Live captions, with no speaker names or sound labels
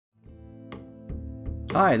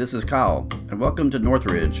Hi, this is Kyle, and welcome to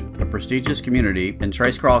Northridge, a prestigious community in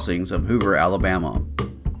Trace Crossings of Hoover, Alabama.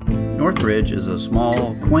 Northridge is a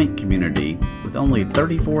small, quaint community with only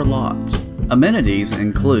 34 lots. Amenities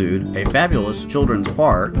include a fabulous children's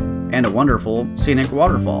park and a wonderful scenic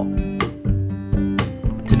waterfall.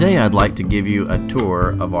 Today I'd like to give you a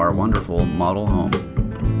tour of our wonderful model home.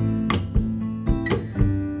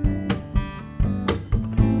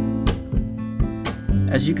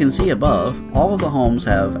 As you can see above, all of the homes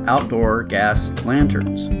have outdoor gas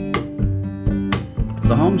lanterns.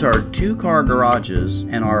 The homes are two-car garages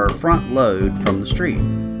and are front load from the street.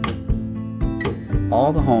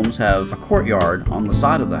 All the homes have a courtyard on the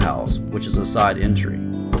side of the house, which is a side entry.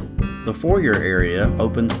 The foyer area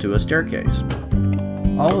opens to a staircase.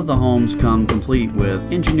 All of the homes come complete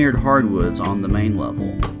with engineered hardwoods on the main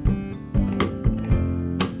level.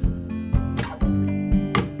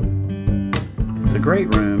 The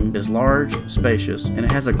great room is large, spacious, and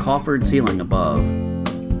it has a coffered ceiling above.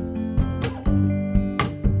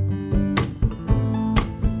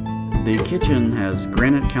 The kitchen has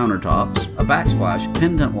granite countertops, a backsplash,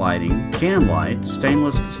 pendant lighting, can lights,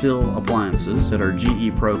 stainless steel appliances that are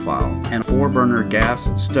GE profile, and a 4-burner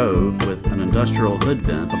gas stove with an industrial hood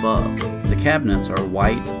vent above. The cabinets are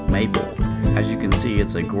white maple. As you can see,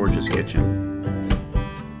 it's a gorgeous kitchen.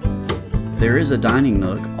 There is a dining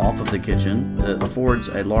nook off of the kitchen that affords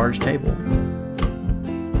a large table.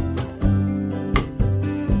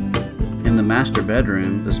 In the master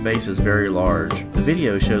bedroom, the space is very large. The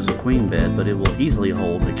video shows a queen bed, but it will easily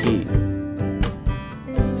hold a king.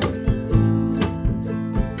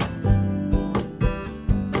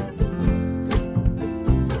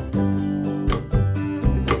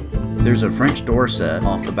 There's a French door set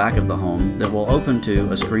off the back of the home that will open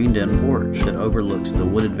to a screened-in porch that overlooks the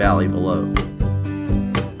wooded valley below.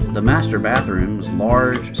 The master bathroom is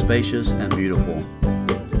large, spacious, and beautiful.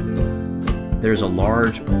 There's a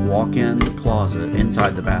large walk-in closet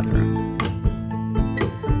inside the bathroom.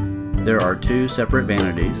 There are 2 separate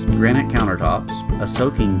vanities, granite countertops, a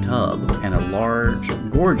soaking tub, and a large,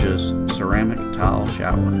 gorgeous ceramic tile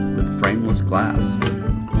shower with frameless glass.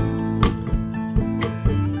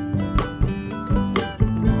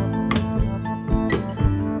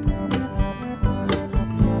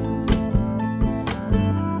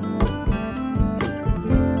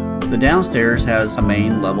 The downstairs has a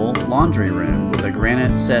main level laundry room with a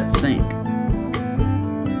granite set sink.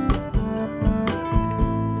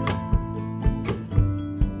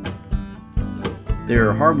 There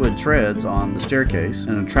are hardwood treads on the staircase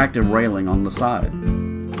and an attractive railing on the side.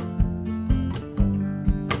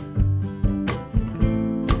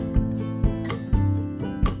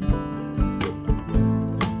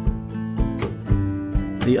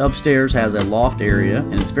 The upstairs has a loft area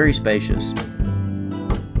and it's very spacious.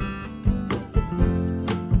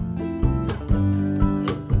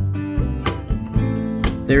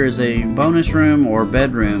 There is a bonus room or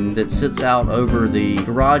bedroom that sits out over the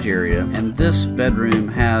garage area, and this bedroom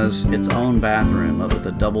has its own bathroom with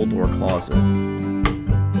a double door closet.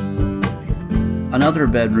 Another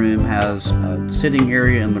bedroom has a sitting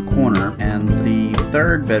area in the corner, and the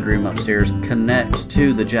third bedroom upstairs connects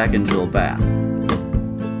to the Jack and Jill bath.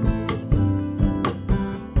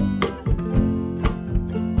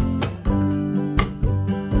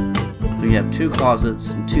 You have 2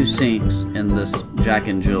 closets and 2 sinks in this Jack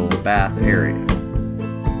and Jill bath area.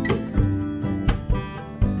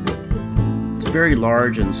 It's very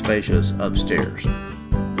large and spacious upstairs.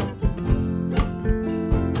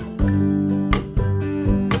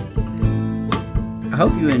 I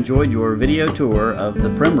hope you enjoyed your video tour of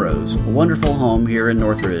the Primrose, a wonderful home here in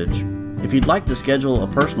Northridge. If you'd like to schedule a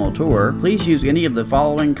personal tour, please use any of the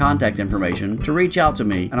following contact information to reach out to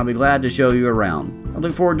me, and I'll be glad to show you around. I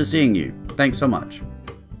look forward to seeing you. Thanks so much.